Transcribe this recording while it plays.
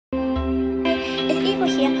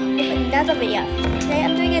people here with another video. Today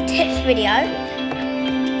I'm doing a tips video.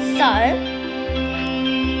 So,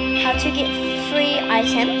 how to get free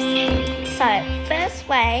items. So, first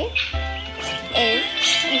way is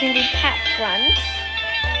you can do pack runs.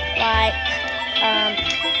 Like,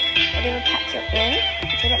 whatever pack you're in,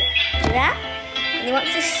 do that. And then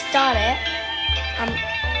once you start it,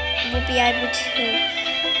 you'll be able to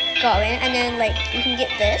go in, and then like you can get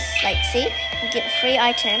this, like see, you get a free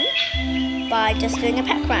item by just doing a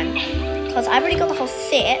pack run. Because I've already got the whole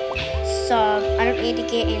set, so I don't need to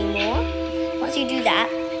get any more. Once you do that,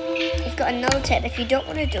 you've got another tip. If you don't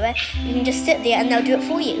want to do it, you can just sit there and they'll do it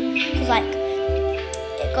for you. Because like,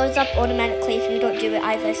 it goes up automatically if you don't do it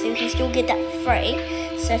either, so you can still get that for free.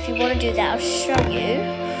 So if you want to do that, I'll show you.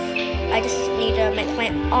 I just need to make my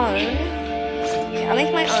own. Okay, I'll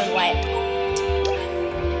make my own way.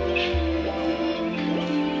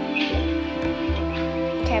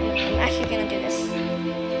 Okay, I'm actually gonna do this.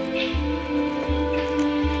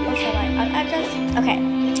 Or shall I? Okay.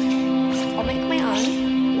 I'll make my own.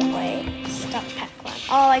 Wait, start pack one.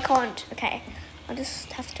 Oh, I can't. Okay. I'll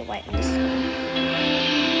just have to wait on this one.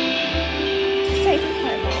 Just taking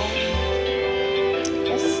quite long.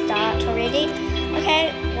 Just start already.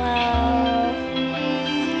 Okay, well.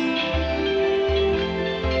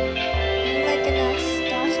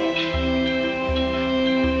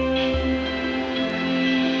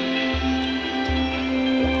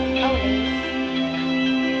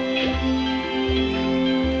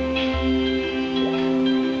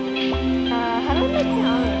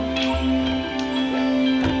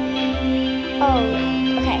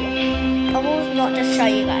 Just show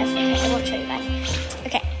you guys. Okay, I won't show you guys.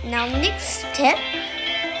 Okay, now next tip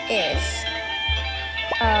is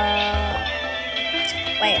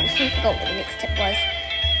wait, I forgot what the next tip was.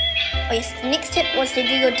 Oh yes, the next tip was to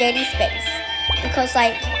do your daily spins. Because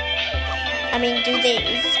like, do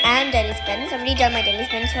these and daily spins. I've already done my daily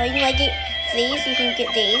spins, so you can like get these, you can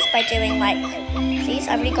get these by doing like these.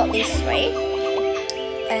 I've already got these 3.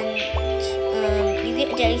 And you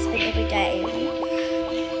get a daily spin every day.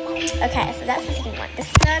 Okay, so that's the second one. The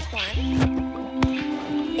third one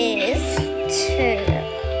is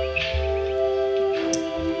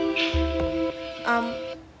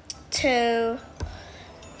to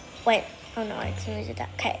wait. Oh no, I can do that.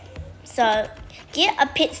 Okay, so get a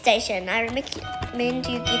pet station. I recommend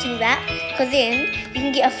you getting that because then you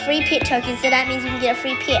can get a free pet token. So that means you can get a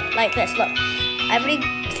free pet like this. Look, I really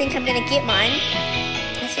think I'm gonna get mine.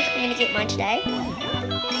 I think I'm gonna get mine today.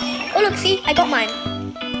 Oh look, see, I got mine.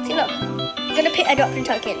 See, look, I'm gonna pick a drop-in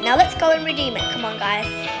token. Now let's go and redeem it. Come on, guys.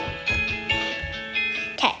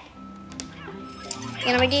 Okay, I'm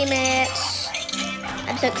gonna redeem it.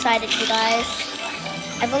 I'm so excited, you guys.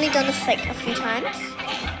 I've only done this like a few times.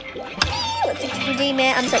 Let's redeem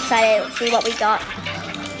it. I'm so excited. Let's see what we got.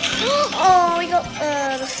 Oh, we got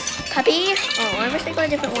this puppy. Oh, I wish I got a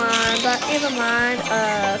different one, but never mind.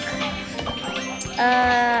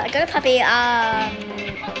 I got a puppy.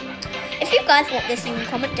 If you guys want this, you can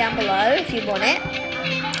comment down below if you want it.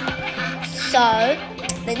 So,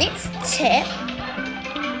 the next tip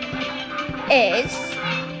is,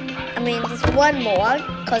 there's one more,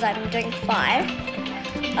 because I'm doing 5.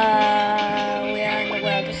 Where in the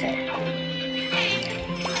world is it?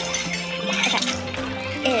 Okay.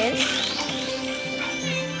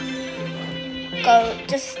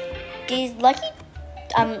 Just these lucky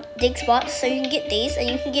dig spots, so you can get these, and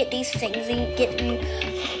you can get these things, and you can get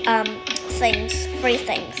things, free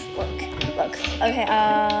things. Look. Okay,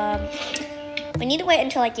 we need to wait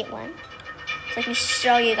until I get one, so I can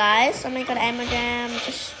show you guys. Oh my god, Amazon,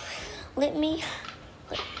 just give me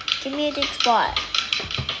a dig spot.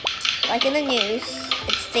 Like in the news,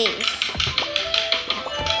 it's these.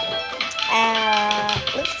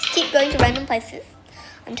 Let's just keep going to random places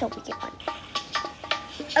until we get one.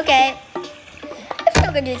 Okay, if I'm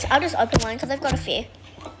not gonna do this, I'll just open one because I've got a few.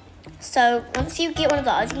 So once you get one of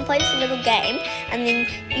those, you can play this little game, and then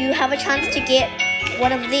you have a chance to get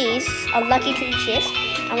one of these, a lucky treasure chest.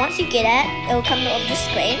 And once you get it, it will come on the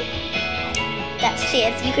screen that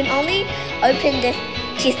says you can only open this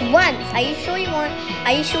chest once. Are you sure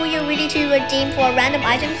you're ready to redeem for a random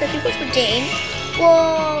item? So if you push redeem,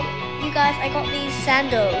 well, you guys, I got these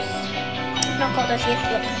sandals. I've not got those yet.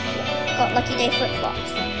 Look, got Lucky Day flip flops.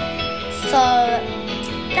 So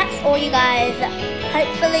that's all, you guys.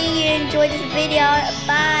 Hopefully you enjoyed this video.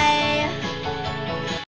 Bye.